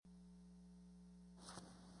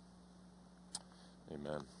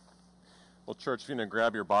Amen. Well, church, if you need to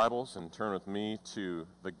grab your Bibles and turn with me to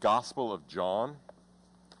the Gospel of John.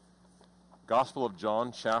 Gospel of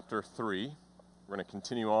John, chapter 3. We're going to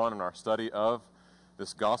continue on in our study of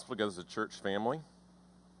this gospel together as a church family.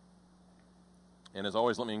 And as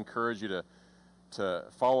always, let me encourage you to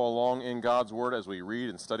follow along in God's Word as we read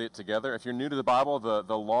and study it together. If you're new to the Bible,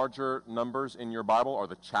 the larger numbers in your Bible are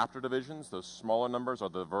the chapter divisions. Those smaller numbers are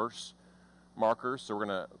the verse markers. So we're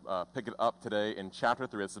going to pick it up today in chapter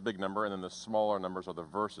 3. That's the big number. And then the smaller numbers are the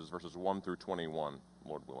verses 1 through 21,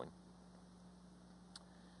 Lord willing.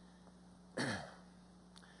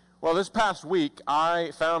 Well, this past week,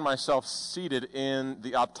 I found myself seated in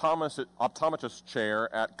the optometrist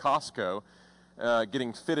chair at Costco,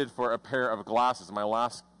 getting fitted for a pair of glasses. My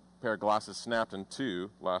last pair of glasses snapped in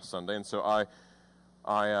two last Sunday, and so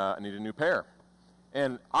I need a new pair.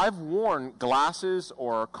 And I've worn glasses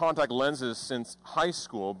or contact lenses since high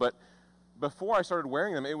school, but before I started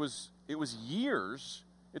wearing them, it was years.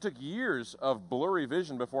 It took years of blurry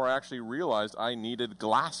vision before I actually realized I needed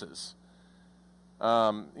glasses.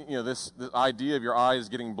 This idea of your eyes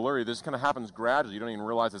getting blurry, this kind of happens gradually. You don't even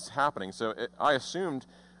realize it's happening. So I assumed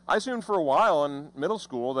for a while in middle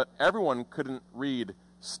school that everyone couldn't read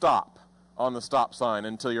stop on the stop sign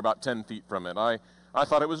until you're about 10 feet from it. I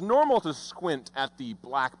thought it was normal to squint at the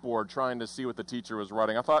blackboard trying to see what the teacher was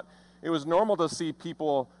writing. I thought it was normal to see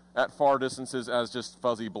people at far distances as just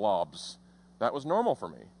fuzzy blobs. That was normal for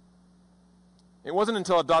me. It wasn't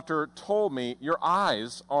until a doctor told me, your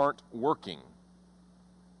eyes aren't working.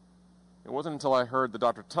 It wasn't until I heard the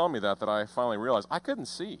doctor tell me that I finally realized I couldn't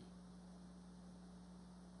see.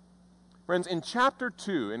 Friends, in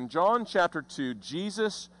John chapter 2,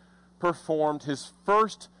 Jesus performed his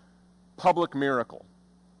first public miracle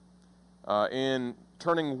in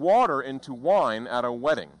turning water into wine at a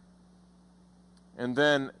wedding. And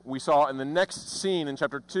then we saw in the next scene in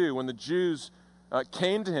chapter 2, when the Jews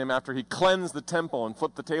came to him after he cleansed the temple and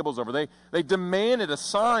flipped the tables over, they demanded a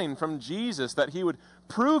sign from Jesus that he would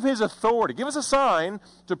prove his authority. Give us a sign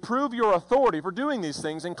to prove your authority for doing these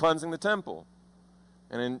things and cleansing the temple.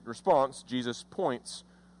 And in response, Jesus points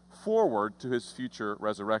forward to his future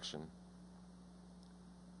resurrection.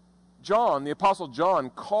 John, the Apostle John,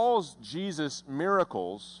 calls Jesus'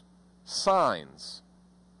 miracles signs.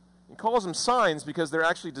 He calls them signs because they're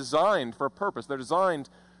actually designed for a purpose. They're designed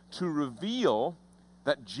to reveal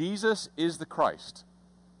that Jesus is the Christ,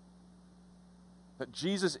 that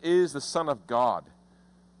Jesus is the Son of God.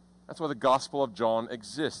 That's why the Gospel of John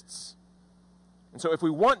exists. And so if we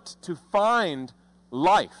want to find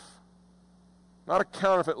life, not a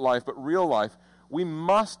counterfeit life, but real life, we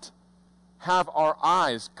must have our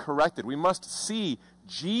eyes corrected. We must see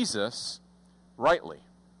Jesus rightly.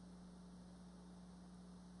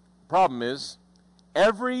 The problem is,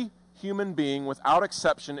 every human being, without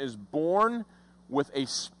exception, is born with a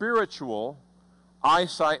spiritual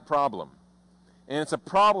eyesight problem. And it's a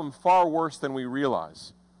problem far worse than we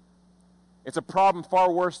realize. It's a problem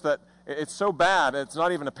far worse that it's so bad, it's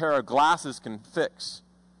not even a pair of glasses can fix.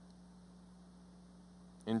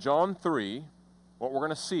 In John 3, what we're going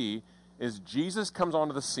to see is Jesus comes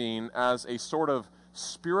onto the scene as a sort of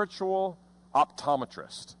spiritual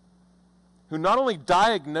optometrist who not only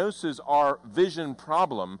diagnoses our vision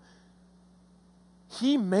problem,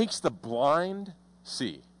 he makes the blind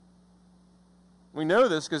see. We know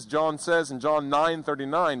this because John says in John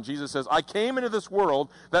 9:39, Jesus says, I came into this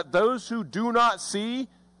world that those who do not see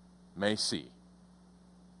may see.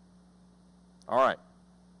 All right.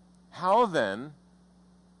 How then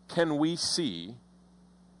can we see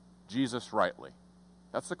Jesus rightly?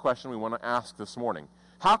 That's the question we want to ask this morning.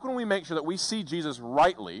 How can we make sure that we see Jesus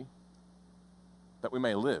rightly that we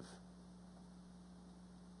may live?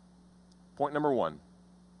 Point number one.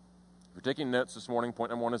 If you're taking notes this morning,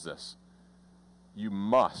 point number one is this. You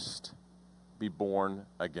must be born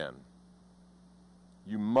again.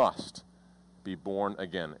 You must be born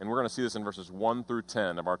again. And we're going to see this in verses 1 through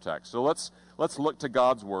 10 of our text. So let's look to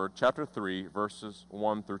God's Word, chapter 3, verses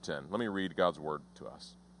 1 through 10. Let me read God's Word to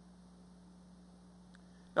us.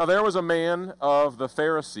 Now there was a man of the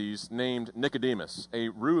Pharisees named Nicodemus, a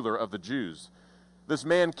ruler of the Jews. This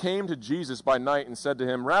man came to Jesus by night and said to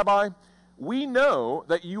him, Rabbi, we know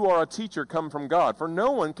that you are a teacher come from God, for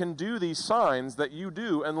no one can do these signs that you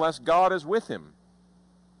do unless God is with him.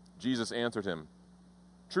 Jesus answered him,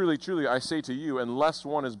 Truly, truly, I say to you, unless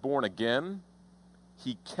one is born again,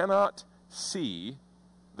 he cannot see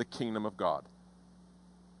the kingdom of God.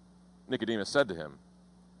 Nicodemus said to him,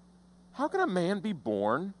 How can a man be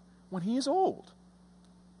born when he is old?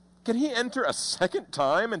 Can he enter a second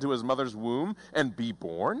time into his mother's womb and be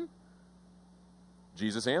born?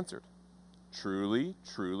 Jesus answered, Truly,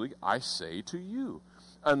 truly, I say to you,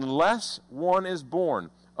 unless one is born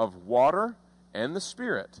of water and the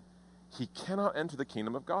Spirit, he cannot enter the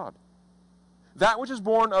kingdom of God. That which is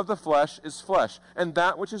born of the flesh is flesh, and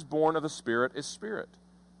that which is born of the Spirit is spirit.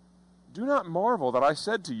 Do not marvel that I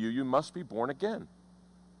said to you, you must be born again.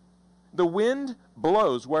 The wind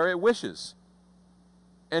blows where it wishes,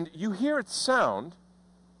 and you hear its sound,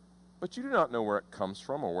 but you do not know where it comes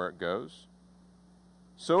from or where it goes.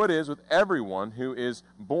 So it is with everyone who is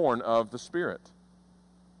born of the Spirit.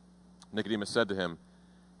 Nicodemus said to him,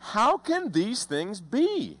 how can these things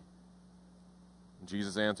be?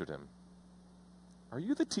 Jesus answered him, are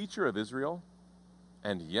you the teacher of Israel,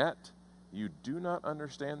 and yet you do not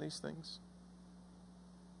understand these things?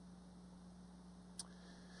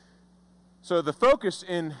 So the focus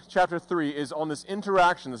in chapter 3 is on this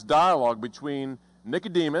interaction, this dialogue between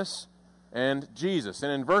Nicodemus and Jesus.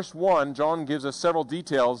 And in verse 1, John gives us several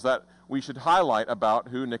details that we should highlight about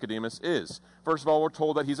who Nicodemus is. First of all, we're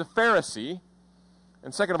told that he's a Pharisee.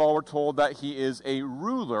 And second of all, we're told that he is a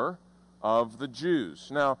ruler of the Jews.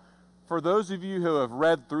 Now, for those of you who have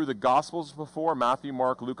read through the Gospels before, Matthew,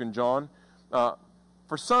 Mark, Luke, and John,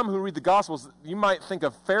 for some who read the Gospels, you might think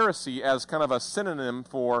of Pharisee as kind of a synonym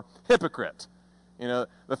for hypocrite. You know,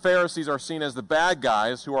 the Pharisees are seen as the bad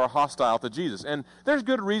guys who are hostile to Jesus. And there's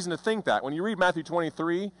good reason to think that. When you read Matthew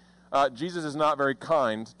 23, Jesus is not very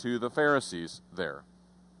kind to the Pharisees there.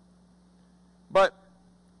 But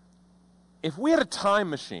if we had a time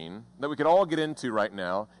machine that we could all get into right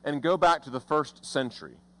now and go back to the first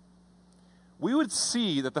century, we would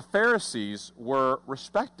see that the Pharisees were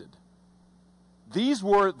respected. These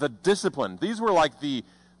were the disciplined. These were like the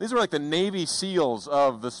Navy SEALs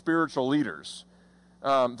of the spiritual leaders.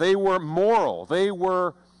 They were moral. They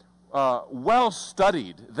were well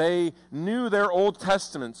studied. They knew their Old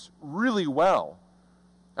Testaments really well.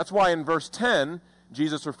 That's why in verse 10,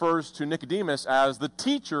 Jesus refers to Nicodemus as the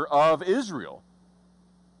teacher of Israel.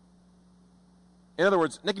 In other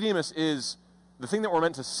words, Nicodemus is, the thing that we're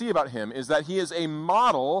meant to see about him is that he is a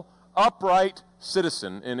model, upright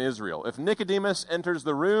citizen in Israel. If Nicodemus enters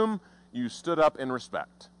the room, you stood up in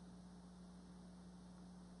respect.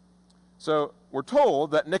 So we're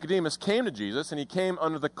told that Nicodemus came to Jesus, and he came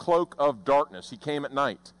under the cloak of darkness. He came at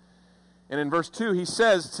night. And in verse 2, he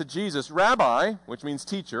says to Jesus, Rabbi, which means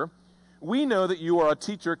teacher, we know that you are a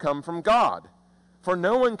teacher come from God. For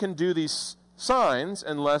no one can do these signs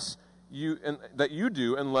unless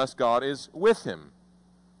unless God is with him.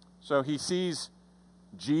 So he sees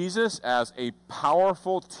Jesus as a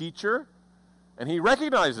powerful teacher, and he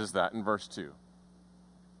recognizes that in verse 2.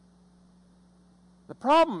 The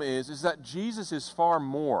problem is that Jesus is far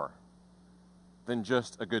more than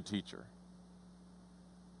just a good teacher.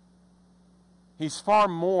 He's far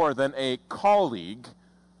more than a colleague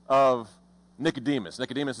of Nicodemus.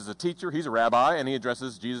 Nicodemus is a teacher, he's a rabbi, and he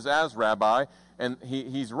addresses Jesus as rabbi, and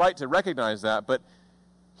he's right to recognize that, but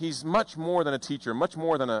he's much more than a teacher, much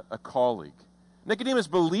more than a colleague. Nicodemus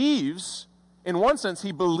believes, in one sense,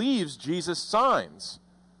 he believes Jesus' signs.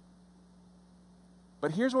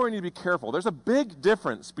 But here's where we need to be careful. There's a big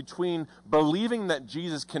difference between believing that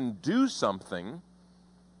Jesus can do something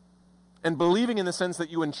and believing in the sense that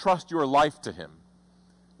you entrust your life to him.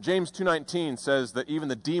 James 2:19 says that even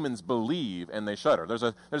the demons believe and they shudder. There's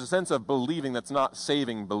a sense of believing that's not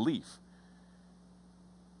saving belief.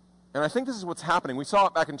 And I think this is what's happening. We saw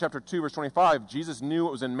it back in chapter 2, verse 25. Jesus knew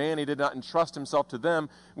what was in man. He did not entrust himself to them.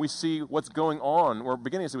 We see what's going on. We're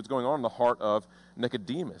beginning to see what's going on in the heart of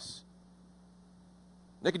Nicodemus.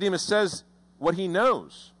 Nicodemus says what he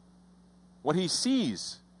knows, what he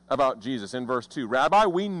sees about Jesus in verse 2. Rabbi,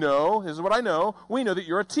 we know, this is what I know, we know that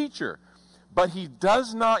you're a teacher. But he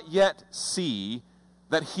does not yet see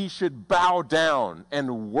that he should bow down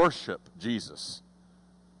and worship Jesus.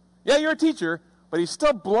 Yeah, you're a teacher, but he's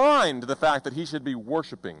still blind to the fact that he should be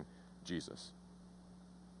worshiping Jesus.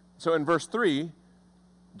 So in verse 3,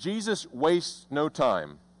 Jesus wastes no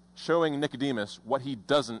time showing Nicodemus what he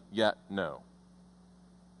doesn't yet know.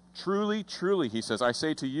 Truly, truly, he says, I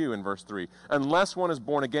say to you in verse 3, unless one is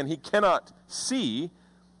born again, he cannot see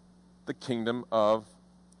the kingdom of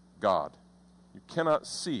God. You cannot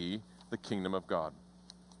see the kingdom of God.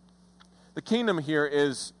 The kingdom here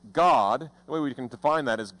is God. The way we can define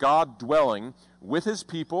that is God dwelling with his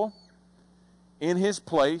people in his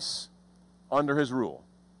place under his rule.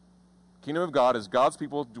 The kingdom of God is God's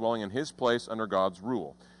people dwelling in his place under God's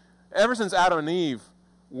rule. Ever since Adam and Eve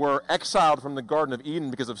were exiled from the Garden of Eden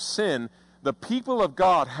because of sin, the people of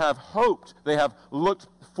God have hoped, they have looked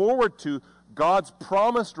forward to God's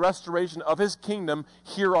promised restoration of his kingdom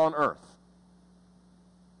here on earth.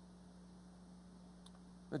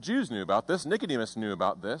 The Jews knew about this. Nicodemus knew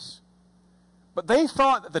about this. But they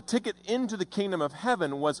thought that the ticket into the kingdom of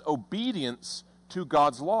heaven was obedience to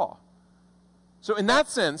God's law. So in that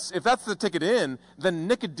sense, if that's the ticket in, then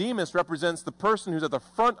Nicodemus represents the person who's at the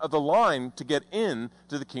front of the line to get in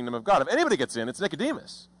to the kingdom of God. If anybody gets in, it's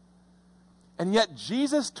Nicodemus. And yet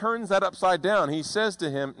Jesus turns that upside down. He says to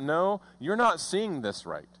him, no, you're not seeing this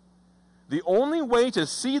right. The only way to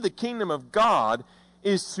see the kingdom of God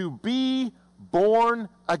is to be born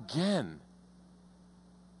again.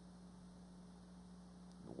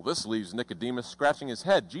 Well, this leaves Nicodemus scratching his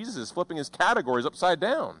head. Jesus is flipping his categories upside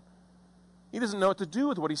down. He doesn't know what to do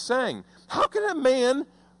with what he's saying. How can a man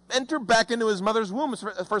enter back into his mother's womb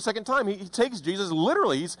for a second time? He takes Jesus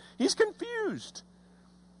literally. He's confused.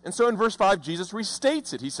 And so in verse 5, Jesus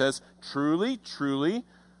restates it. He says, truly, truly,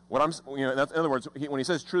 in other words, when he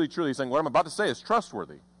says truly, truly, he's saying, what I'm about to say is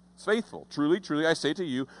trustworthy. It's faithful. Truly, truly, I say to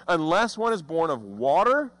you, unless one is born of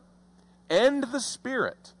water and the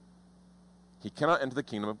Spirit, he cannot enter the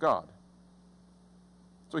kingdom of God.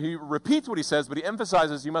 So he repeats what he says, but he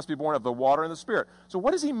emphasizes you must be born of the water and the Spirit. So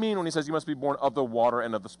what does he mean when he says you must be born of the water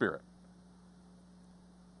and of the Spirit?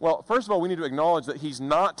 Well, first of all, we need to acknowledge that he's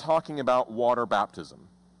not talking about water baptism.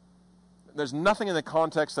 There's nothing in the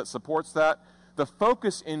context that supports that. The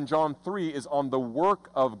focus in John 3 is on the work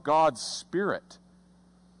of God's Spirit.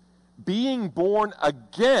 Being born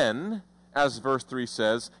again, as verse 3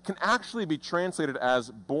 says, can actually be translated as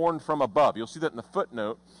born from above. You'll see that in the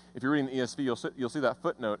footnote. If you're reading the ESV, you'll see that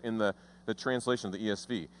footnote in the translation of the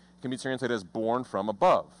ESV. It can be translated as born from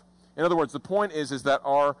above. In other words, the point is that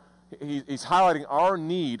he's highlighting our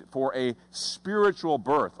need for a spiritual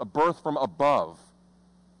birth, a birth from above.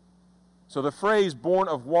 So the phrase born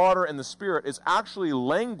of water and the Spirit is actually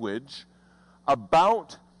language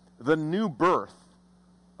about the new birth,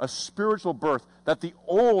 a spiritual birth that the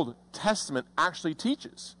Old Testament actually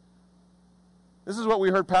teaches. This is what we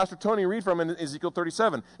heard Pastor Tony read from in Ezekiel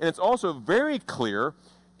 37. And it's also very clear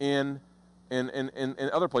in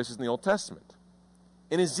other places in the Old Testament.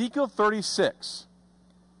 In Ezekiel 36,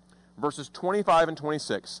 verses 25 and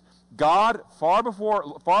 26, God, far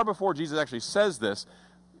before Jesus actually says this,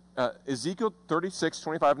 Ezekiel 36,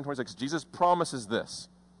 25 and 26, Jesus promises this.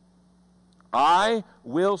 I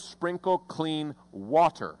will sprinkle clean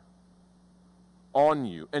water on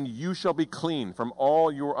you, and you shall be clean from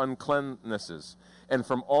all your uncleannesses, and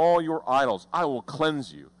from all your idols I will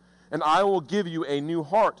cleanse you. And I will give you a new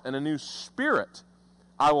heart, and a new spirit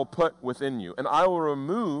I will put within you. And I will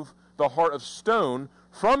remove the heart of stone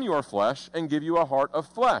from your flesh, and give you a heart of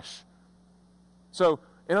flesh. So,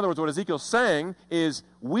 in other words, what Ezekiel's saying is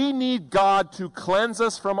we need God to cleanse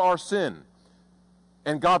us from our sin.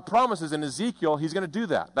 And God promises in Ezekiel he's going to do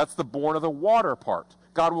that. That's the born of the water part.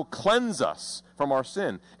 God will cleanse us from our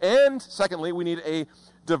sin. And secondly, we need a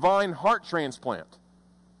divine heart transplant.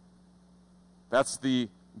 That's the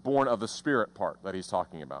born of the Spirit part that he's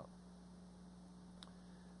talking about.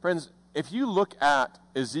 Friends, if you look at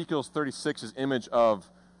Ezekiel 36's image of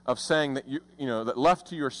saying that that left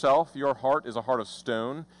to yourself, your heart is a heart of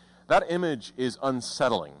stone, that image is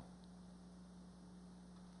unsettling.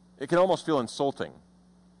 It can almost feel insulting.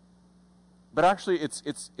 But actually,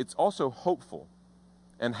 it's also hopeful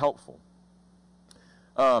and helpful.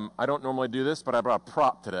 I don't normally do this, but I brought a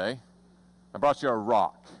prop today. I brought you a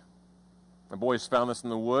rock. My boys found this in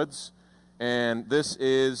the woods, and this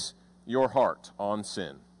is your heart on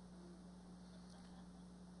sin.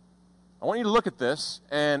 I want you to look at this,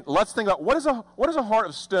 and let's think about what does a heart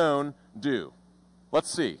of stone do?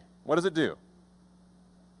 Let's see. What does it do?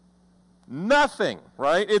 Nothing,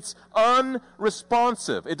 right? It's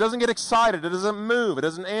unresponsive. It doesn't get excited. It doesn't move. It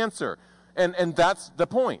doesn't answer. And that's the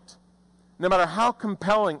point. No matter how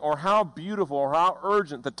compelling or how beautiful or how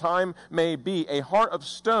urgent the time may be, a heart of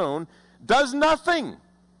stone does nothing.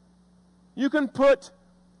 You can put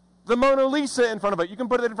the Mona Lisa in front of it. You can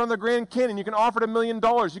put it in front of the Grand Canyon. You can offer it $1 million.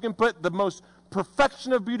 You can put the most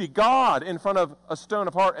perfection of beauty, God, in front of a stone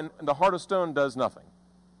of heart, and the heart of stone does nothing.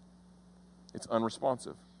 It's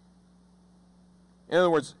unresponsive. In other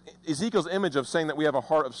words, Ezekiel's image of saying that we have a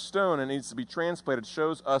heart of stone and it needs to be transplanted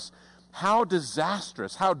shows us how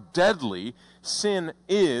disastrous, how deadly sin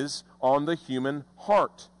is on the human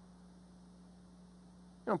heart.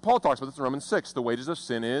 Paul talks about this in Romans 6. The wages of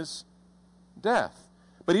sin is death.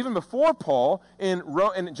 But even before Paul, in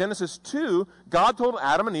Genesis 2, God told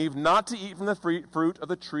Adam and Eve not to eat from the fruit of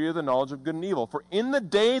the tree of the knowledge of good and evil. For in the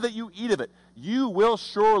day that you eat of it, you will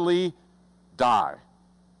surely die.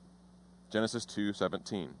 Genesis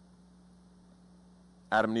 2:17.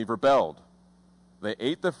 Adam and Eve rebelled. They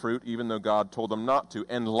ate the fruit even though God told them not to.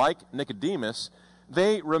 And like Nicodemus,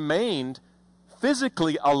 they remained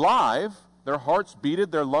physically alive. Their hearts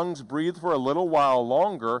beated, their lungs breathed for a little while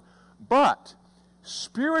longer, but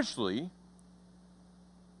spiritually,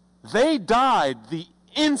 they died the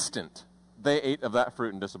instant they ate of that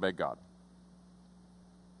fruit and disobeyed God.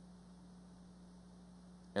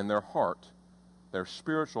 And their heart, their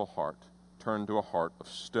spiritual heart, turned to a heart of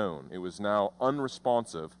stone. It was now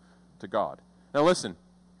unresponsive to God. Now listen,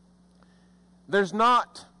 there's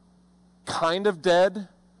not kind of dead.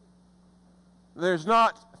 There's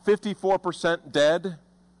not 54% dead.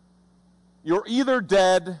 You're either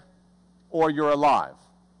dead or you're alive.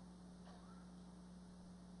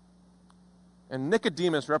 And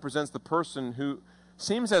Nicodemus represents the person who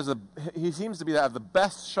seems to have the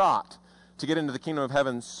best shot to get into the kingdom of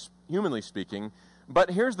heaven, humanly speaking.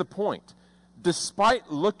 But here's the point. Despite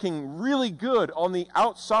looking really good on the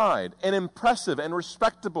outside and impressive and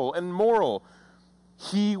respectable and moral,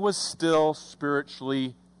 he was still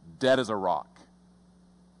spiritually dead as a rock,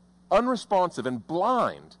 unresponsive and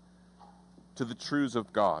blind to the truths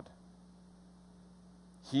of God.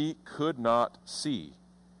 He could not see.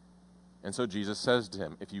 And so Jesus says to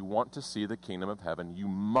him, if you want to see the kingdom of heaven, you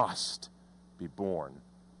must be born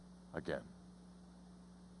again.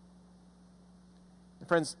 And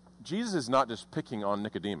friends, Jesus is not just picking on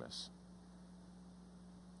Nicodemus.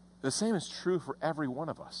 The same is true for every one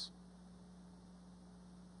of us.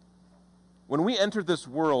 When we entered this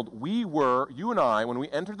world, you and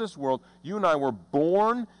I were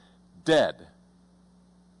born dead.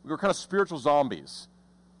 We were kind of spiritual zombies.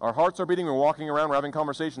 Our hearts are beating, we're walking around, we're having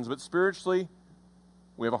conversations, but spiritually,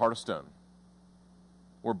 we have a heart of stone.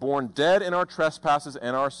 We're born dead in our trespasses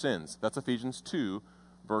and our sins. That's Ephesians 2,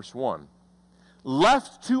 verse 1.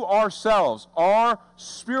 Left to ourselves, our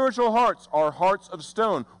spiritual hearts are hearts of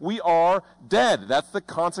stone. We are dead. That's the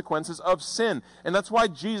consequences of sin. And that's why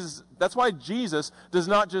Jesus does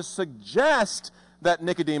not just suggest that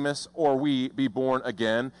Nicodemus or we be born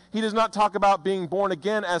again. He does not talk about being born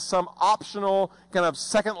again as some optional kind of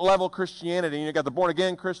second-level Christianity. You got the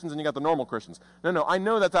born-again Christians and you got the normal Christians. No. I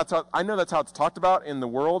know that's how it's talked about in the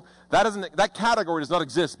world. That category does not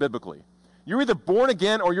exist biblically. You're either born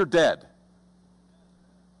again or you're dead.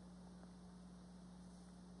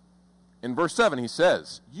 In verse 7, he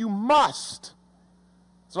says, you must.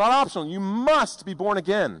 It's not optional. You must be born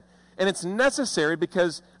again. And it's necessary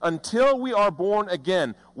because until we are born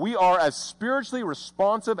again, we are as spiritually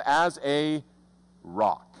responsive as a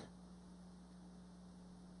rock.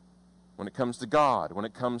 When it comes to God, when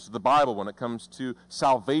it comes to the Bible, when it comes to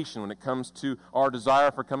salvation, when it comes to our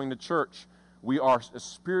desire for coming to church, we are as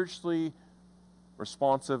spiritually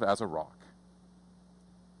responsive as a rock.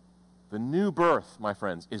 The new birth, my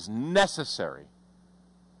friends, is necessary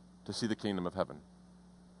to see the kingdom of heaven.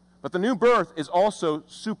 But the new birth is also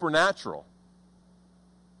supernatural.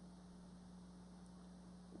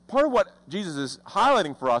 Part of what Jesus is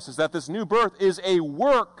highlighting for us is that this new birth is a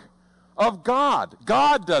work of God.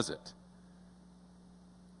 God does it.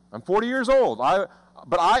 I'm 40 years old,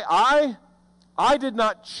 but I did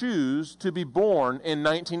not choose to be born in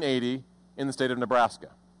 1980 in the state of Nebraska.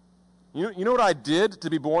 You know what I did to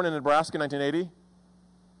be born in Nebraska in 1980?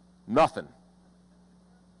 Nothing.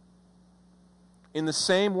 In the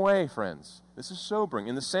same way, friends, this is sobering.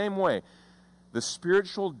 In the same way, the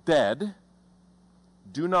spiritual dead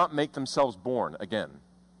do not make themselves born again.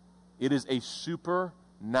 It is a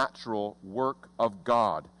supernatural work of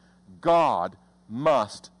God. God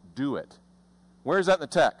must do it. Where is that in the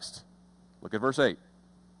text? Look at verse 8.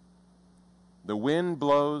 The wind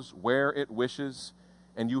blows where it wishes,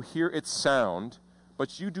 and you hear its sound,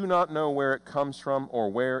 but you do not know where it comes from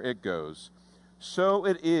or where it goes. So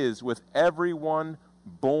it is with everyone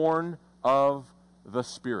born of the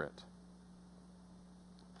Spirit.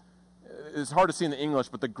 It's hard to see in the English,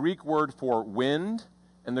 but the Greek word for wind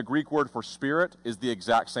and the Greek word for spirit is the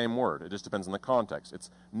exact same word. It just depends on the context. It's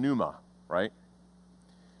pneuma, right?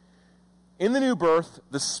 In the new birth,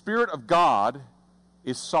 the Spirit of God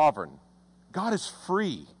is sovereign. God is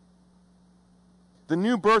free. The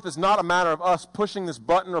new birth is not a matter of us pushing this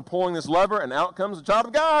button or pulling this lever and out comes the child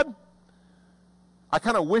of God. I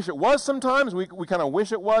kind of wish it was sometimes. We kind of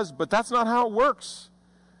wish it was, but that's not how it works.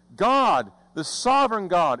 God, the sovereign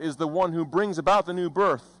God, is the one who brings about the new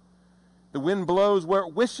birth. The wind blows where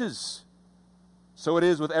it wishes. So it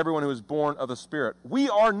is with everyone who is born of the Spirit. We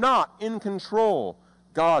are not in control.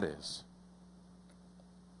 God is.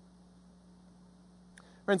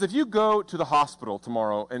 Friends, if you go to the hospital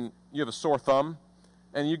tomorrow and you have a sore thumb,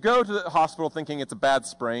 and you go to the hospital thinking it's a bad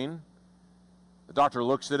sprain, the doctor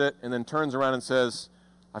looks at it and then turns around and says,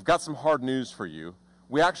 I've got some hard news for you.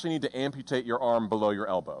 We actually need to amputate your arm below your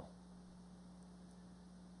elbow.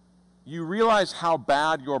 you realize how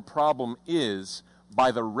bad your problem is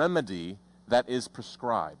by the remedy that is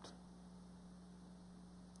prescribed.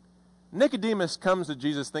 Nicodemus comes to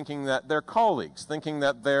Jesus thinking that they're colleagues, thinking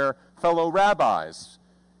that they're fellow rabbis.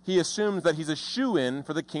 He assumes that he's a shoo-in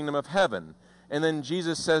for the kingdom of heaven. And then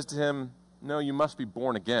Jesus says to him, no, you must be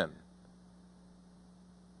born again.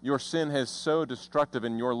 Your sin is so destructive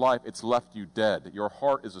in your life, it's left you dead. Your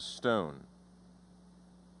heart is a stone.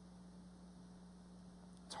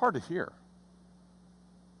 It's hard to hear.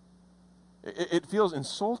 It feels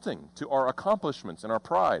insulting to our accomplishments and our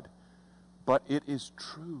pride, but it is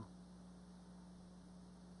true.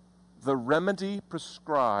 The remedy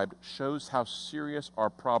prescribed shows how serious our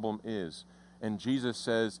problem is. And Jesus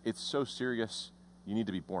says, it's so serious, you need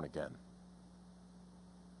to be born again.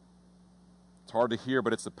 It's hard to hear,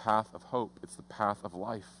 but it's the path of hope. It's the path of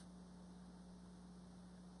life.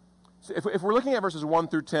 So if we're looking at verses 1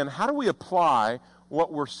 through 10, how do we apply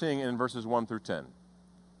what we're seeing in verses 1 through 10?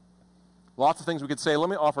 Lots of things we could say. Let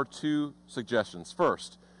me offer two suggestions.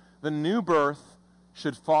 First, the new birth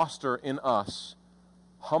should foster in us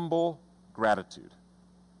humble gratitude.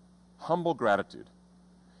 Humble gratitude.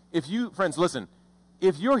 Friends, listen,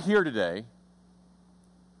 if you're here today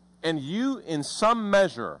and you in some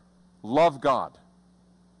measure love God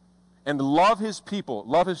and love His people,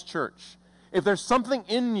 love His church, if there's something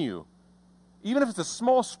in you, even if it's a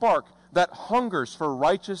small spark, that hungers for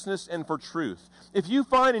righteousness and for truth, if you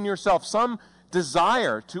find in yourself some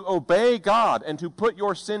desire to obey God and to put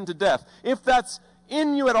your sin to death, if that's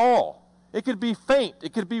in you at all, it could be faint,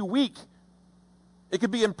 it could be weak, it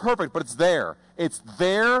could be imperfect, but it's there. It's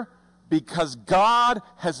there because God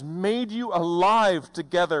has made you alive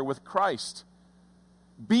together with Christ.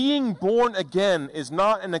 Being born again is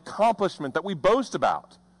not an accomplishment that we boast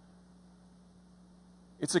about.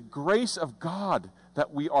 It's a grace of God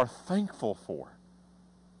that we are thankful for.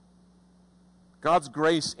 God's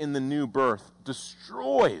grace in the new birth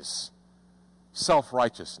destroys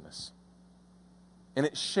self-righteousness. And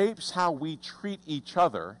it shapes how we treat each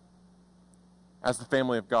other as the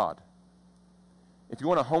family of God. If you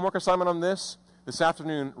want a homework assignment on this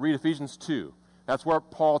afternoon, read Ephesians 2. That's where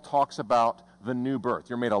Paul talks about the new birth.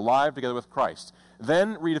 You're made alive together with Christ.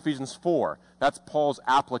 Then read Ephesians 4. That's Paul's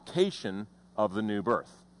application of the new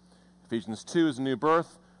birth. Ephesians 2 is the new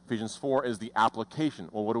birth. Ephesians 4 is the application.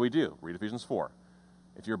 Well, what do? Read Ephesians 4.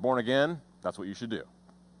 If you're born again, that's what you should do.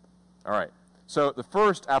 All right. So the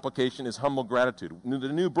first application is humble gratitude. The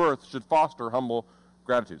new birth should foster humble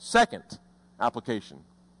gratitude. Second application,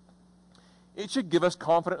 it should give us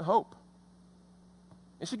confident hope.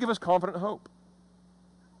 It should give us confident hope.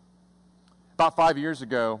 About 5 years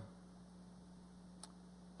ago,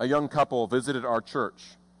 a young couple visited our church,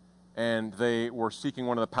 and they were seeking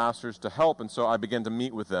one of the pastors to help, and so I began to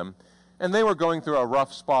meet with them. And they were going through a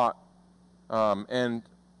rough spot, and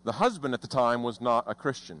the husband at the time was not a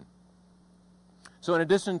Christian. So in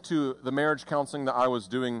addition to the marriage counseling that I was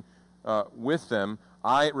doing with them,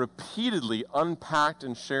 I repeatedly unpacked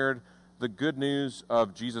and shared the good news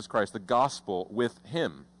of Jesus Christ, the gospel, with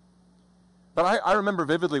him. But I remember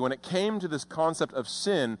vividly when it came to this concept of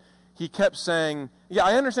sin, he kept saying, yeah,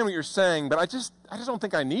 I understand what you're saying, but I just don't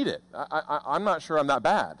think I need it. I'm not sure I'm that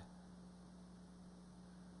bad.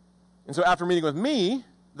 And so after meeting with me,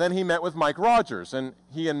 then he met with Mike Rogers, and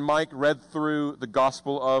he and Mike read through the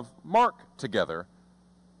Gospel of Mark together.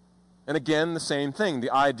 And again, the same thing. The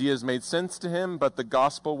ideas made sense to him, but the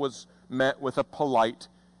gospel was met with a polite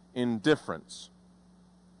indifference.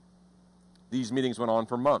 These meetings went on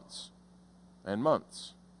for months and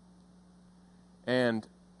months. And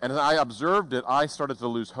as I observed it, I started to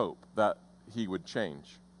lose hope that he would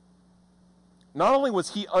change. Not only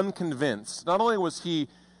was he unconvinced, not only was he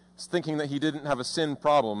thinking that he didn't have a sin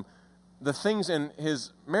problem, the things in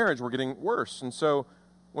his marriage were getting worse. And so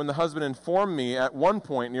when the husband informed me at one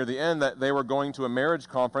point near the end that they were going to a marriage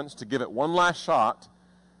conference to give it one last shot,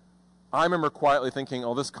 I remember quietly thinking,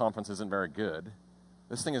 oh, this conference isn't very good.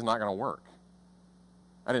 This thing is not going to work.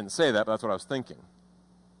 I didn't say that, but that's what I was thinking.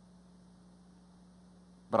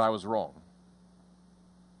 But I was wrong.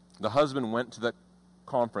 The husband went to the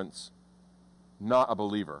conference not a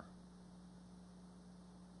believer.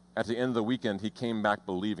 At the end of the weekend, he came back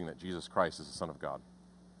believing that Jesus Christ is the Son of God.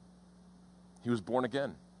 He was born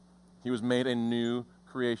again. He was made a new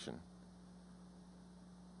creation.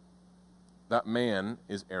 That man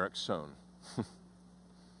is Eric Sohn.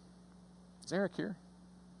 Is Eric here?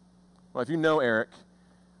 Well, if you know Eric,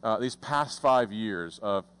 these past 5 years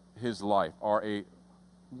of his life are a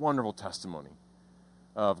wonderful testimony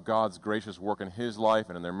of God's gracious work in his life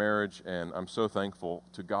and in their marriage, and I'm so thankful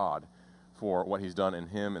to God for what he's done in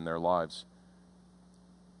him and their lives.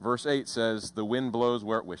 Verse 8 says, the wind blows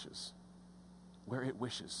where it wishes. Where it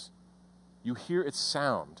wishes. You hear its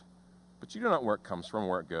sound, but you do not know where it comes from,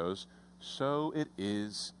 where it goes. So it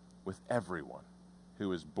is with everyone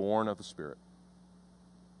who is born of the Spirit.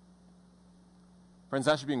 Friends,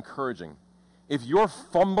 that should be encouraging. If you're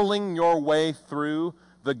fumbling your way through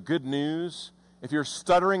the good news, if you're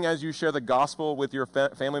stuttering as you share the gospel with your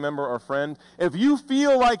family member or friend, if you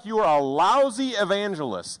feel like you are a lousy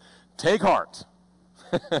evangelist, take heart.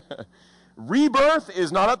 Rebirth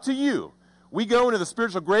is not up to you. We go into the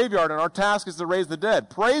spiritual graveyard and our task is to raise the dead.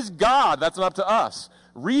 Praise God, that's not up to us.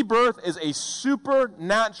 Rebirth is a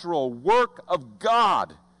supernatural work of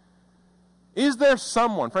God. Is there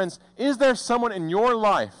someone, friends, is there someone in your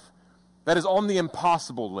life that is on the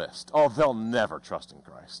impossible list? Oh, they'll never trust in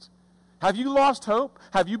Christ. Have you lost hope?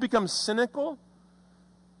 Have you become cynical?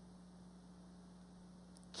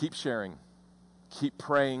 Keep sharing. Keep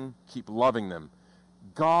praying. Keep loving them.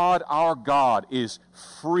 God, our God, is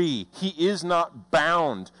free. He is not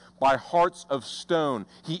bound by hearts of stone.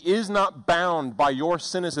 He is not bound by your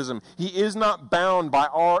cynicism. He is not bound by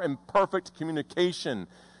our imperfect communication.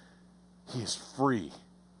 He is free.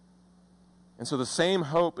 And so the same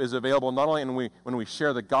hope is available not only when we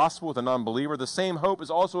share the gospel with a non-believer, the same hope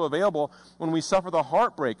is also available when we suffer the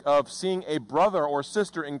heartbreak of seeing a brother or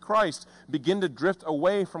sister in Christ begin to drift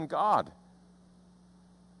away from God.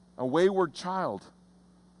 A wayward child,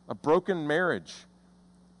 a broken marriage,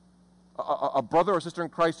 a brother or sister in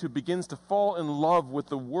Christ who begins to fall in love with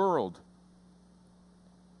the world.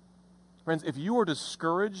 Friends, if you are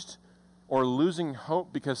discouraged or losing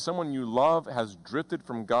hope because someone you love has drifted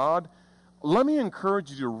from God, let me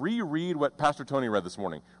encourage you to reread what Pastor Tony read this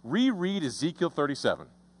morning. Reread Ezekiel 37.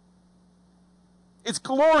 It's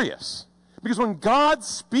glorious. Because when God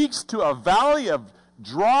speaks to a valley of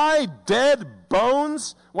dry, dead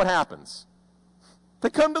bones, what happens? They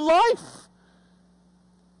come to life.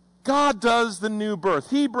 God does the new birth.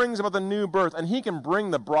 He brings about the new birth, and He can bring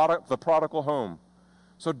the prodigal home.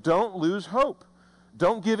 So don't lose hope.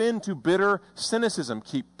 Don't give in to bitter cynicism.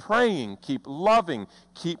 Keep praying, keep loving,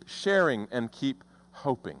 keep sharing, and keep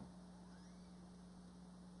hoping.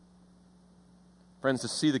 Friends, to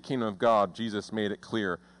see the kingdom of God, Jesus made it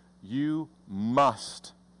clear, you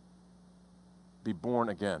must be born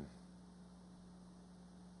again.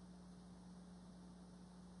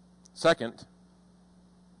 Second,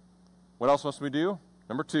 what else must we do?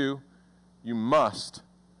 Number 2, you must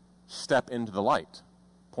step into the light.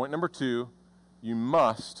 Point number 2, you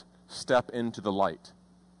must step into the light.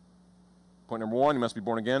 Point number 1, you must be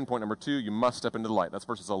born again. Point number 2, you must step into the light. That's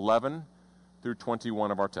verses 11 through 21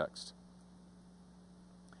 of our text.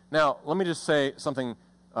 Now, let me just say something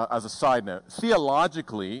as a side note.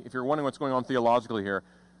 Theologically, if you're wondering what's going on theologically here,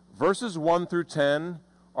 verses 1 through 10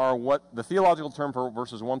 are what the theological term for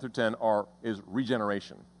verses 1 through 10 is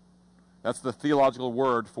regeneration. That's the theological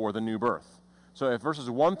word for the new birth. So if verses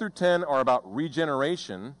 1 through 10 are about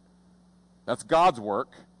regeneration, that's God's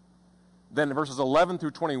work, then verses 11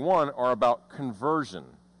 through 21 are about conversion.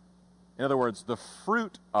 In other words, the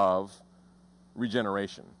fruit of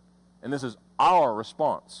regeneration. And this is our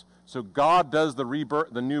response. So God does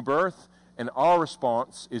the new birth, and our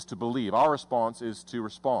response is to believe. Our response is to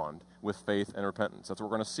respond with faith and repentance. That's what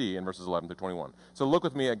we're going to see in verses 11 through 21. So look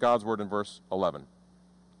with me at God's word in verse 11.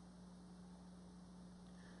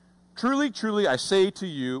 Truly, truly, I say to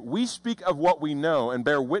you, we speak of what we know and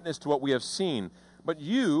bear witness to what we have seen, but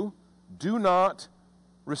you do not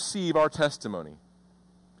receive our testimony.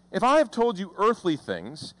 If I have told you earthly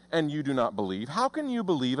things and you do not believe, how can you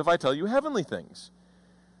believe if I tell you heavenly things?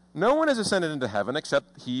 No one has ascended into heaven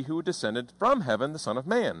except he who descended from heaven, the Son of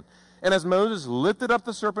Man. And as Moses lifted up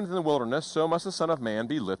the serpent in the wilderness, so must the Son of Man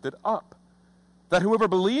be lifted up, that whoever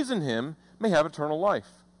believes in him may have eternal life.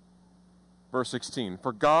 Verse 16,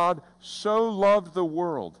 for God so loved the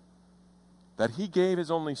world that he gave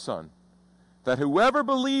his only Son, that whoever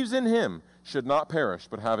believes in him should not perish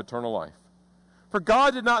but have eternal life. For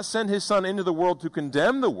God did not send his Son into the world to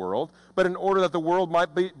condemn the world, but in order that the world might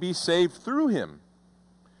be saved through him.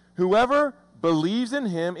 Whoever believes in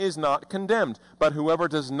him is not condemned, but whoever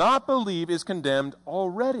does not believe is condemned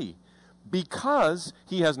already, because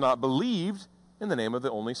he has not believed in the name of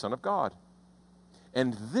the only Son of God.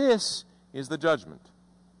 And this is the judgment.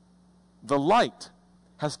 The light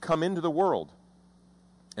has come into the world,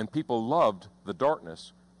 and people loved the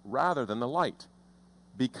darkness rather than the light,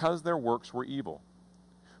 because their works were evil.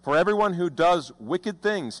 For everyone who does wicked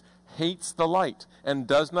things hates the light and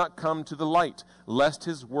does not come to the light, lest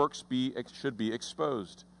his works should be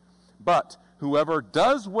exposed. But whoever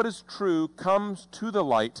does what is true comes to the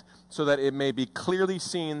light, so that it may be clearly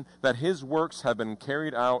seen that his works have been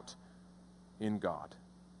carried out in God.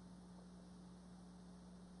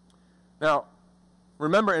 Now,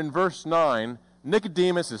 remember in verse 9,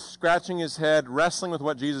 Nicodemus is scratching his head, wrestling with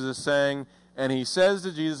what Jesus is saying, and he says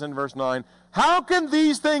to Jesus in verse 9, "How can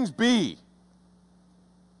these things be?"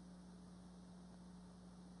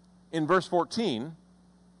 In verse 14,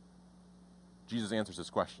 Jesus answers this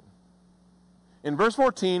question. In verse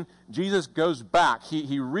 14, Jesus goes back.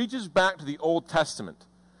 He reaches back to the Old Testament,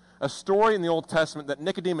 a story in the Old Testament that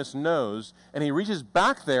Nicodemus knows, and he reaches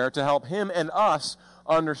back there to help him and us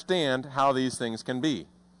understand how these things can be.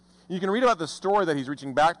 You can read about the story that he's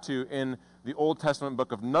reaching back to in the Old Testament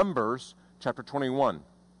book of Numbers, chapter 21.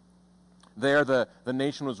 There, the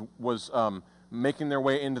nation was making their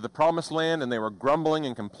way into the promised land, and they were grumbling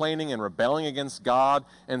and complaining and rebelling against God,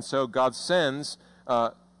 and so God sends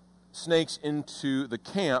snakes into the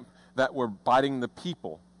camp that were biting the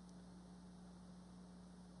people.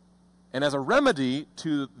 And as a remedy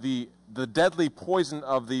to the deadly poison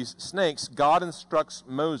of these snakes, God instructs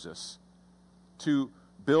Moses to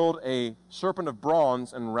build a serpent of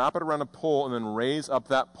bronze and wrap it around a pole and then raise up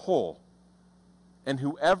that pole. And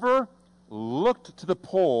whoever looked to the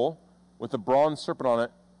pole with the bronze serpent on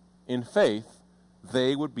it in faith,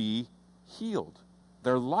 they would be healed.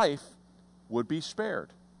 Their life would be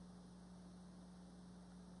spared.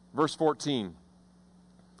 Verse 14,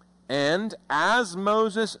 "And as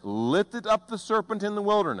Moses lifted up the serpent in the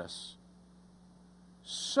wilderness,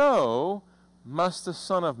 so must the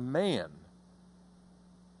Son of Man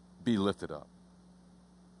be lifted up."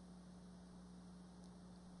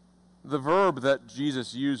 The verb that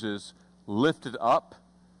Jesus uses, lifted up,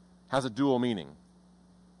 has a dual meaning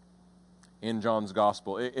in John's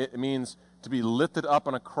Gospel. It means to be lifted up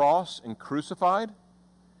on a cross and crucified,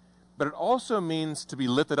 but it also means to be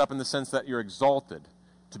lifted up in the sense that you're exalted,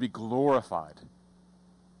 to be glorified.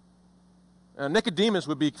 Nicodemus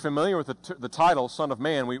would be familiar with the title Son of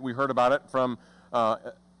Man. We heard about it from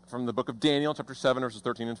the book of Daniel, chapter 7, verses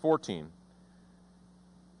 13 and 14.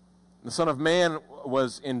 The Son of Man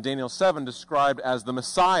was, in Daniel 7, described as the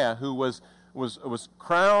Messiah who was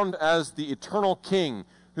crowned as the eternal king,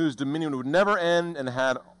 whose dominion would never end and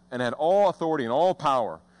had all authority and all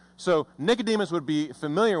power. So Nicodemus would be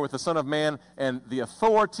familiar with the Son of Man and the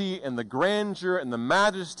authority and the grandeur and the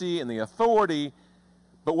majesty and the authority.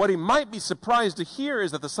 But what he might be surprised to hear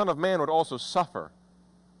is that the Son of Man would also suffer.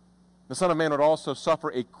 The Son of Man would also suffer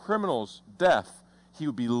a criminal's death. He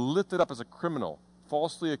would be lifted up as a criminal,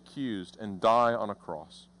 falsely accused, and die on a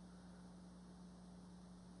cross.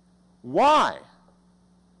 Why?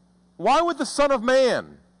 Why would the Son of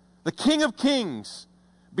Man, the King of Kings,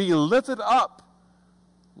 be lifted up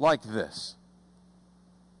like this?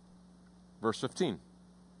 Verse 15.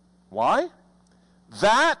 Why?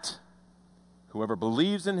 That whoever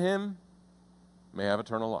believes in him may have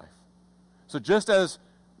eternal life. So just as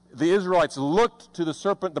the Israelites looked to the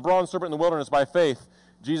serpent, the bronze serpent in the wilderness by faith,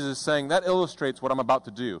 Jesus is saying that illustrates what I'm about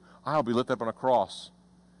to do. I'll be lifted up on a cross,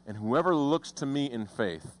 and whoever looks to me in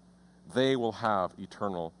faith, they will have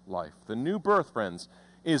eternal life. The new birth, friends,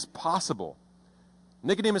 is possible.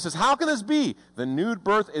 Nicodemus says, how can this be? The new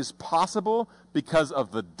birth is possible because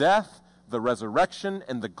of the death, the resurrection,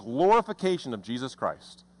 and the glorification of Jesus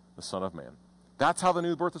Christ, the Son of Man. That's how the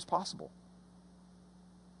new birth is possible.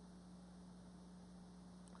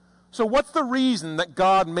 So what's the reason that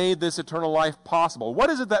God made this eternal life possible? What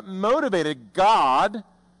is it that motivated God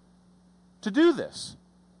to do this?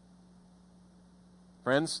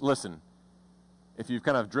 Friends, listen. If you've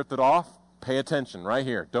kind of drifted off, pay attention right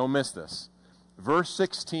here. Don't miss this. Verse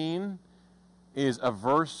 16 is a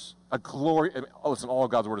glory. Listen, all of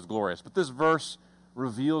God's word is glorious, but this verse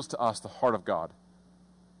reveals to us the heart of God.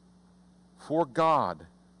 For God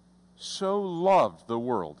so loved the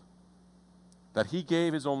world that he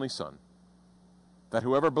gave his only Son, that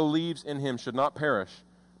whoever believes in him should not perish,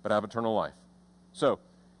 but have eternal life. So,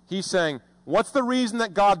 he's saying, what's the reason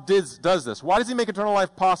that God does this? Why does he make eternal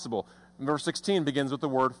life possible? Verse 16 begins with the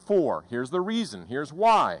word for. Here's the reason. Here's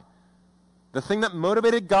why. The thing that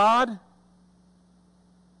motivated God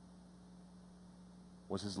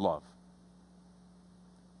was his love.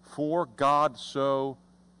 For God so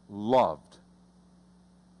loved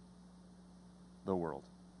the world.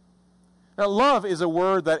 Now, love is a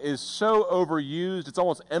word that is so overused, it's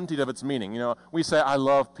almost emptied of its meaning. You know, we say, I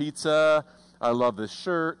love pizza, I love this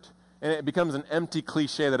shirt, and it becomes an empty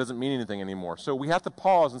cliche that doesn't mean anything anymore. So we have to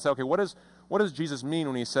pause and say, okay, what does Jesus mean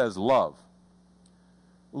when he says love?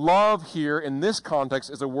 Love here, in this context,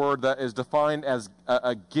 is a word that is defined as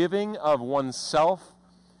a giving of oneself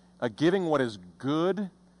a giving what is good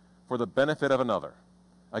for the benefit of another.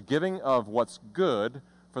 A giving of what's good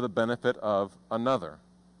for the benefit of another.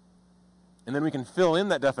 And then we can fill in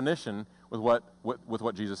that definition with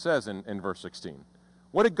what Jesus says in verse 16.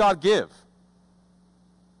 What did God give?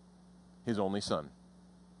 His only Son.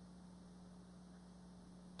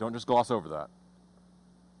 Don't just gloss over that.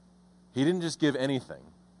 He didn't just give anything.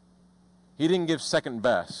 He didn't give second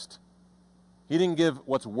best. He didn't give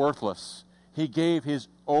what's worthless. He gave His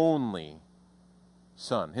only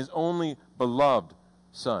Son, His only beloved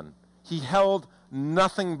Son. He held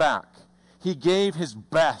nothing back. He gave His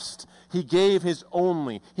best. He gave His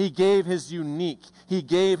only. He gave His unique. He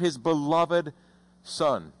gave His beloved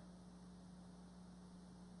Son.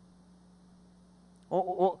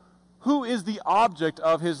 Who is the object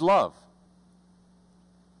of His love?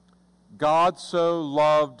 God so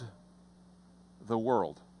loved the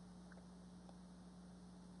world.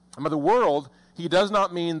 And by the world, He does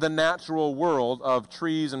not mean the natural world of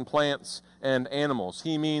trees and plants and animals.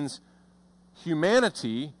 He means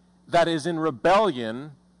humanity that is in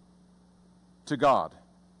rebellion to God.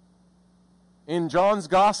 In John's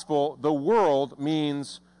Gospel, the world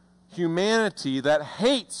means humanity that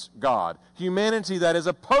hates God, humanity that is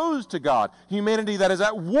opposed to God, humanity that is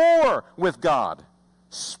at war with God,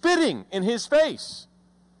 spitting in His face.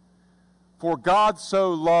 For God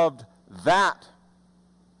so loved that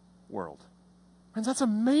world. Friends, that's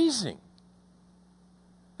amazing.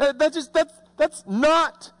 That's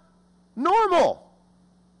not normal.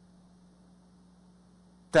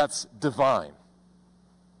 That's divine.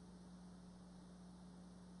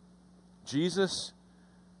 Jesus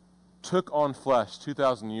took on flesh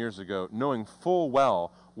 2,000 years ago, knowing full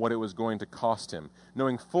well what it was going to cost Him,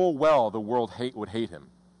 knowing full well the world would hate Him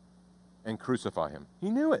and crucify Him. He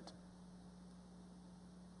knew it.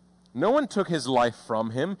 No one took His life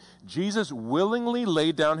from Him. Jesus willingly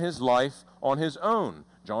laid down His life on His own.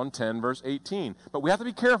 John 10, verse 18. But we have to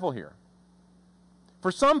be careful here.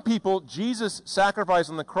 For some people, Jesus' sacrifice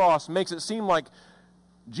on the cross makes it seem like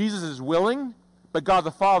Jesus is willing, but God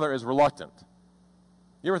the Father is reluctant.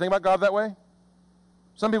 You ever think about God that way?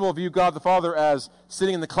 Some people view God the Father as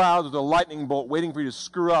sitting in the clouds with a lightning bolt waiting for you to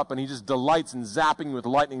screw up, and He just delights in zapping you with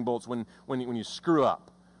lightning bolts when you screw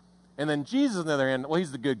up. And then Jesus, on the other hand, well,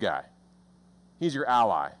 He's the good guy. He's your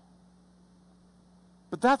ally.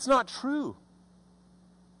 But that's not true.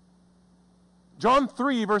 John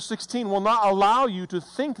 3, verse 16 will not allow you to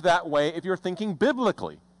think that way if you're thinking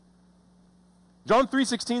biblically. John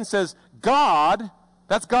 3:16 says, God,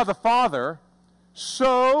 that's God the Father,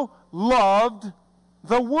 so loved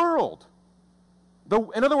the world.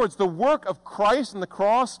 In other words, the work of Christ on the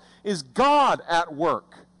cross is God at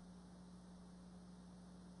work.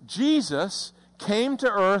 Jesus came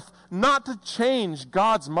to earth not to change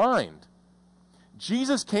God's mind.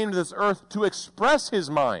 Jesus came to this earth to express His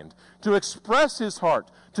mind, to express His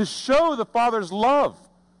heart, to show the Father's love.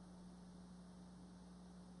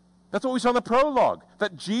 That's what we saw in the prologue,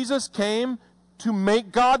 that Jesus came to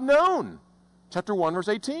make God known. Chapter 1, verse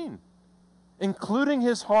 18. Including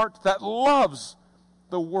His heart that loves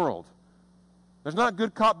the world. There's not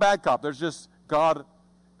good cop, bad cop. There's just God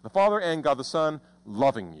the Father and God the Son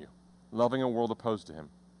loving you, loving a world opposed to Him.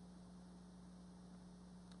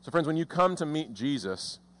 So friends, when you come to meet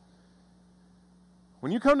Jesus,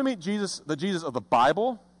 the Jesus of the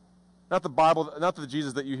Bible, not the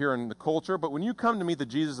Jesus that you hear in the culture, but when you come to meet the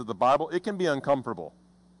Jesus of the Bible, it can be uncomfortable.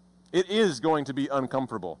 It is going to be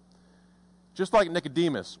uncomfortable. Just like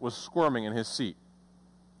Nicodemus was squirming in his seat.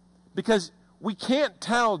 Because we can't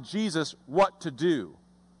tell Jesus what to do.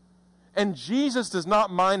 And Jesus does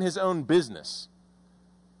not mind His own business.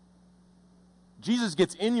 Jesus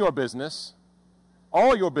gets in your business,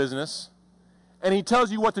 all your business, and He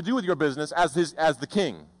tells you what to do with your business as the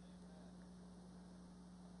king.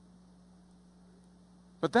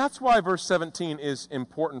 But that's why verse 17 is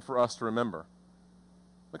important for us to remember.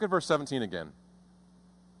 Look at verse 17 again.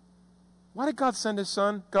 Why did God send His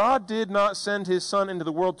Son? God did not send His Son into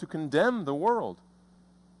the world to condemn the world,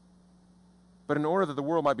 but in order that the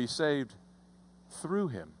world might be saved through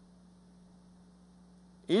Him.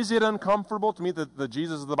 Is it uncomfortable to meet the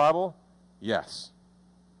Jesus of the Bible? Yes.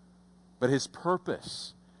 But His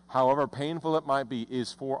purpose, however painful it might be,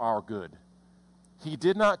 is for our good. He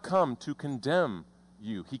did not come to condemn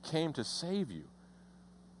you. He came to save you.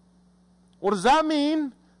 Well, does that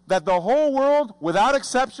mean that the whole world, without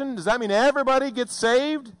exception, does that mean everybody gets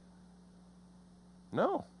saved?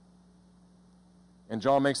 No. And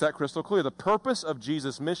John makes that crystal clear. The purpose of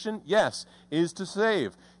Jesus' mission, yes, is to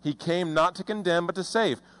save. He came not to condemn, but to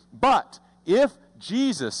save. But if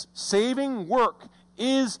Jesus' saving work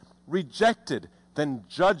is rejected, then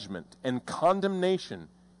judgment and condemnation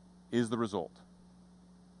is the result.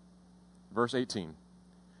 Verse 18.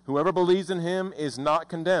 Whoever believes in him is not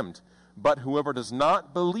condemned, but whoever does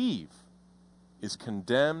not believe is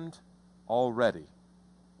condemned already,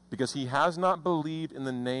 because he has not believed in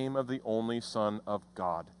the name of the only Son of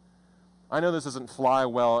God. I know this doesn't fly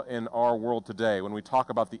well in our world today when we talk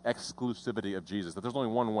about the exclusivity of Jesus, that there's only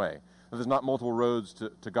one way, that there's not multiple roads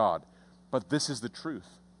to God. But this is the truth.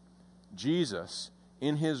 Jesus,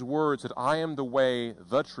 in his word, said, I am the way,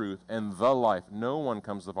 the truth, and the life. No one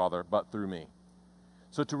comes to the Father but through me.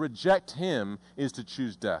 So to reject him is to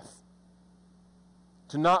choose death.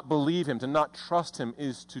 To not believe him, to not trust him,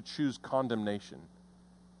 is to choose condemnation.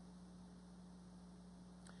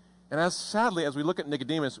 And sadly, as we look at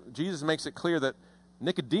Nicodemus, Jesus makes it clear that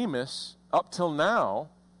Nicodemus, up till now,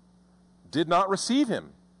 did not receive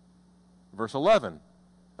him. Verse 11.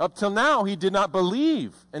 Up till now, he did not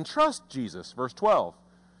believe and trust Jesus. Verse 12.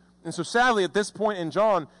 And so sadly, at this point in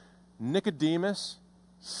John, Nicodemus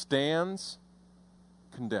stands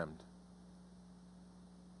condemned.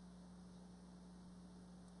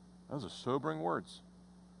 Those are sobering words.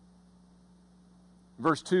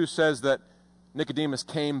 Verse 2 says that Nicodemus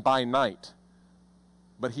came by night,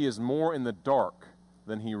 but he is more in the dark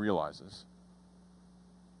than he realizes.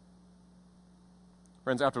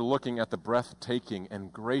 Friends, after looking at the breathtaking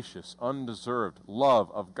and gracious, undeserved love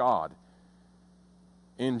of God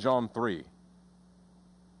in John 3,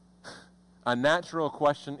 a natural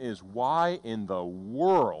question is, why in the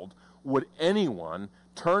world would anyone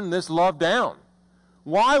turn this love down?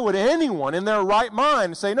 Why would anyone in their right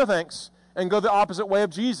mind say no thanks and go the opposite way of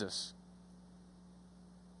Jesus?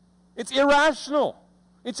 It's irrational.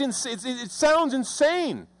 It sounds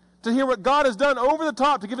insane to hear what God has done over the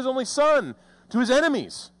top to give his only Son to his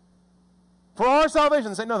enemies for our salvation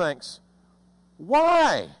and say no thanks.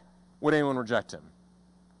 Why would anyone reject him?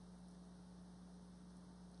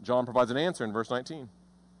 John provides an answer in verse 19.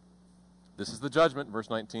 This is the judgment, verse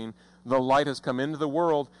 19. The light has come into the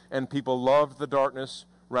world, and people loved the darkness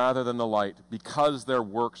rather than the light, because their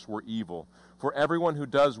works were evil. For everyone who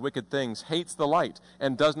does wicked things hates the light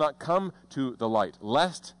and does not come to the light,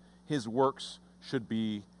 lest his works should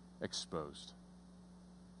be exposed.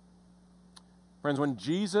 Friends, when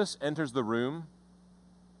Jesus enters the room,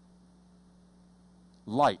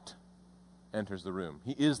 light enters the room.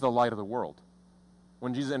 He is the light of the world.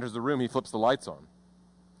 When Jesus enters the room, he flips the lights on.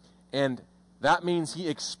 And that means he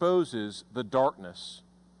exposes the darkness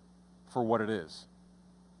for what it is.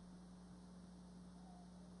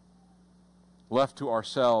 Left to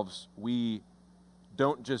ourselves, we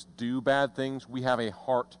don't just do bad things, we have a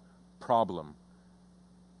heart problem.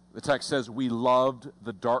 The text says we loved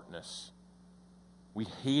the darkness. We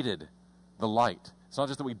hated the light. It's not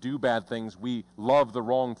just that we do bad things, we love the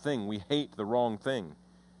wrong thing. We hate the wrong thing.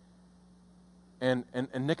 And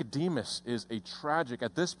Nicodemus is a tragic,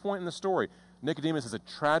 at this point in the story, Nicodemus is a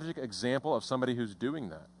tragic example of somebody who's doing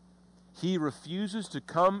that. He refuses to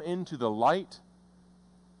come into the light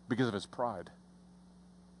because of his pride.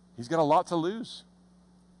 He's got a lot to lose.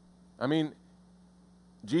 I mean,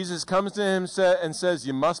 Jesus comes to him and says,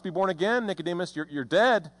 you must be born again, Nicodemus. You're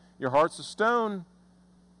dead. Your heart's of stone.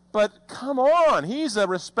 But come on, he's a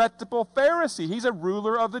respectable Pharisee. He's a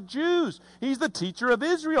ruler of the Jews. He's the teacher of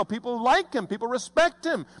Israel. People like him. People respect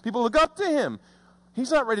him. People look up to him.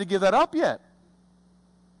 He's not ready to give that up yet.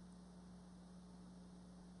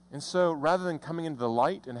 And so rather than coming into the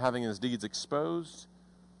light and having his deeds exposed,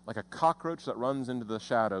 like a cockroach that runs into the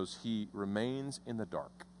shadows, he remains in the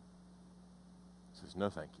dark. He says, no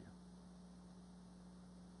thank you.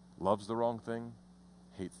 Loves the wrong thing,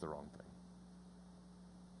 hates the wrong thing.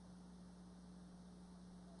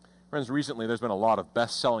 Friends, recently there's been a lot of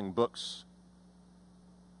best-selling books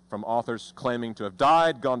from authors claiming to have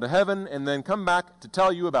died, gone to heaven, and then come back to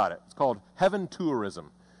tell you about it. It's called heaven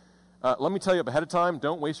tourism. Let me tell you up ahead of time,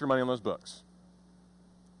 don't waste your money on those books.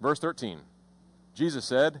 Verse 13, Jesus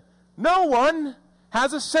said, no one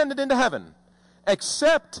has ascended into heaven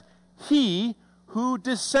except he who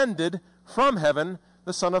descended from heaven,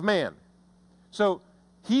 the Son of Man. So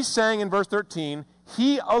he's saying in verse 13,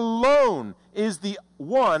 he alone is the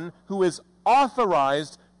one who is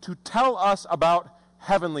authorized to tell us about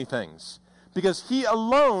heavenly things. Because he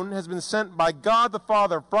alone has been sent by God the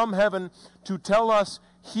Father from heaven to tell us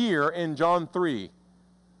here in John 3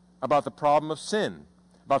 about the problem of sin,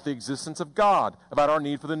 about the existence of God, about our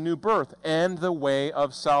need for the new birth, and the way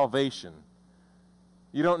of salvation.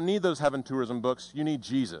 You don't need those heaven tourism books. You need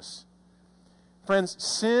Jesus. Friends,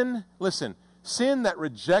 sin that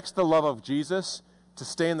rejects the love of Jesus to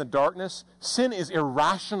stay in the darkness, sin is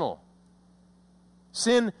irrational.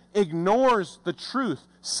 Sin ignores the truth.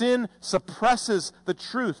 Sin suppresses the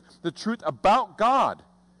truth about God.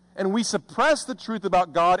 And we suppress the truth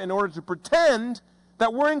about God in order to pretend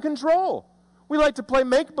that we're in control. We like to play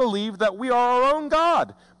make-believe that we are our own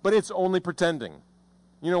God, but it's only pretending.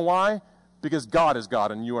 You know why? Because God is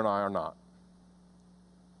God and you and I are not.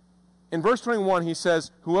 In verse 21, he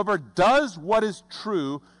says, whoever does what is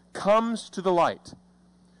true comes to the light.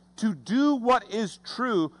 To do what is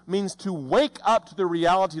true means to wake up to the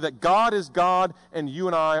reality that God is God and you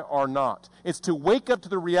and I are not. It's to wake up to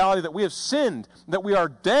the reality that we have sinned, that we are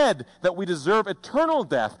dead, that we deserve eternal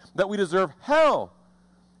death, that we deserve hell,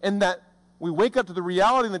 and that we wake up to the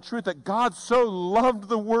reality and the truth that God so loved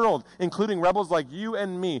the world, including rebels like you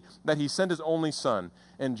and me, that he sent his only Son.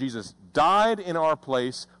 And Jesus died in our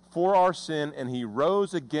place for our sin, and he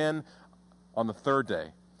rose again on the third day,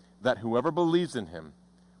 that whoever believes in him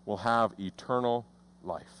will have eternal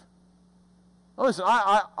life. Now listen,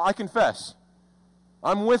 I confess,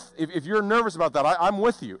 I'm with, if you're nervous about that, I'm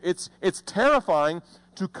with you. It's terrifying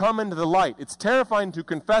to come into the light. It's terrifying to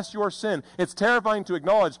confess your sin. It's terrifying to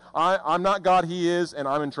acknowledge, I'm not God, he is, and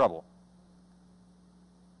I'm in trouble.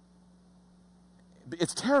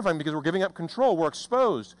 It's terrifying because we're giving up control, we're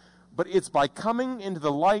exposed. But it's by coming into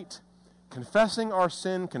the light, confessing our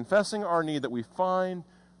sin, confessing our need, that we find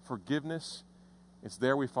forgiveness. It's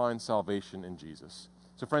there we find salvation in Jesus.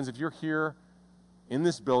 So friends, if you're here in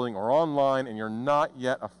this building or online and you're not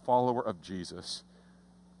yet a follower of Jesus,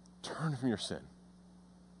 turn from your sin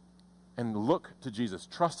and look to Jesus.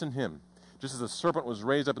 Trust in him. Just as the serpent was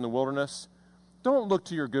raised up in the wilderness, don't look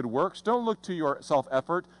to your good works. Don't look to your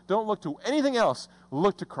self-effort. Don't look to anything else.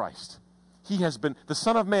 Look to Christ. The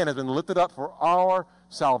Son of Man has been lifted up for our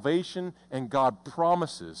salvation, and God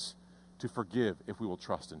promises to forgive if we will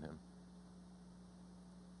trust in him.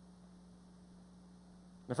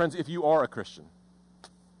 Now, friends, if you are a Christian,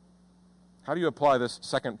 how do you apply this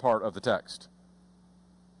second part of the text?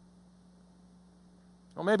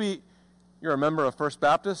 Well, maybe you're a member of First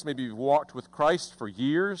Baptist. Maybe you've walked with Christ for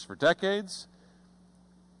years, for decades.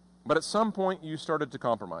 But at some point, you started to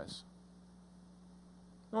compromise.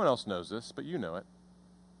 No one else knows this, but you know it.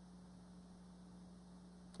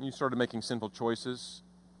 You started making sinful choices.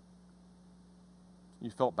 You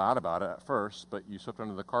felt bad about it at first, but you swept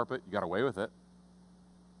under the carpet. You got away with it.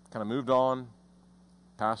 Kind of moved on.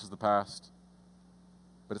 Past is the past.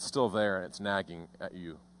 But it's still there, and it's nagging at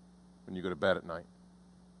you when you go to bed at night.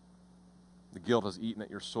 The guilt has eaten at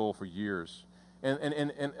your soul for years.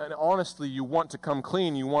 And honestly, you want to come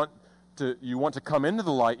clean. You want to come into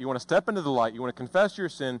the light. You want to step into the light. You want to confess your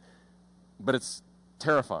sin, but it's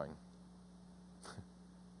terrifying.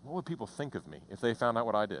 What would people think of me if they found out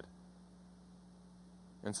what I did?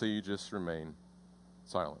 And so you just remain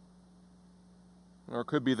silent. Or it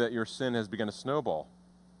could be that your sin has begun to snowball,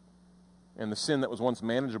 and the sin that was once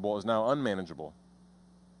manageable is now unmanageable.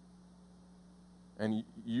 And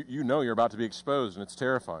you know you're about to be exposed, and it's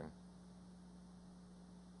terrifying.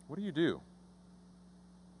 What do you do?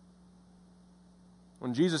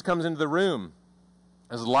 When Jesus comes into the room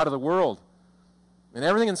as the light of the world, and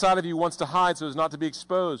everything inside of you wants to hide so as not to be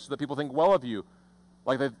exposed, so that people think well of you,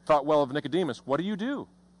 like they thought well of Nicodemus, what do you do?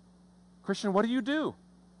 Christian, what do you do?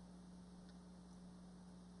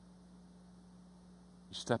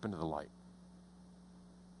 You step into the light.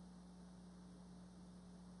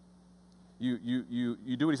 You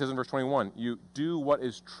do what he says in verse 21. You do what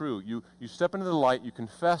is true. You step into the light. You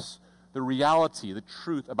confess the reality, the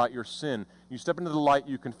truth about your sin. You step into the light.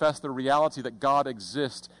 You confess the reality that God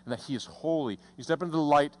exists and that he is holy. You step into the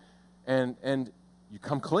light and you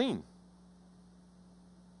come clean.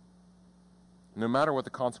 No matter what the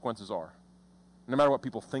consequences are. No matter what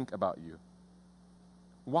people think about you.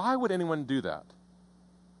 Why would anyone do that?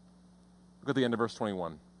 Look at the end of verse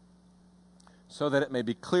 21. So that it may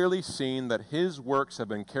be clearly seen that his works have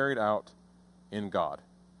been carried out in God.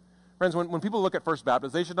 Friends, when people look at First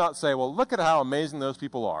Baptist, they should not say, well, look at how amazing those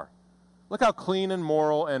people are. Look how clean and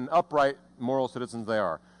moral and upright moral citizens they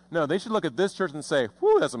are. No, they should look at this church and say,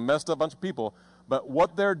 whew, that's a messed up bunch of people. But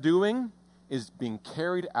what they're doing is being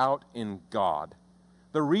carried out in God.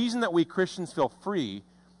 The reason that we Christians feel free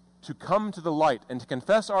to come to the light and to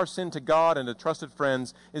confess our sin to God and to trusted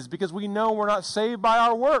friends is because we know we're not saved by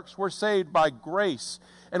our works. We're saved by grace.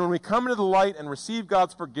 And when we come into the light and receive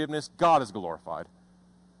God's forgiveness, God is glorified.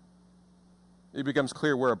 It becomes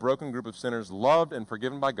clear we're a broken group of sinners loved and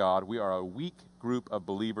forgiven by God. We are a weak group of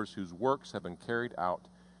believers whose works have been carried out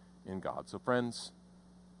in God. So friends,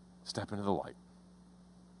 step into the light.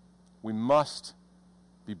 We must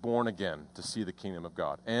be born again to see the kingdom of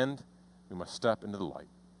God. And we must step into the light.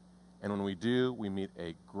 And when we do, we meet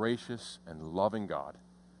a gracious and loving God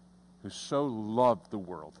who so loved the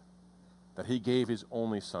world that he gave his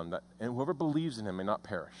only Son, and whoever believes in him may not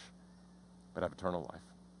perish, but have eternal life.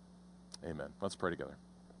 Amen. Let's pray together.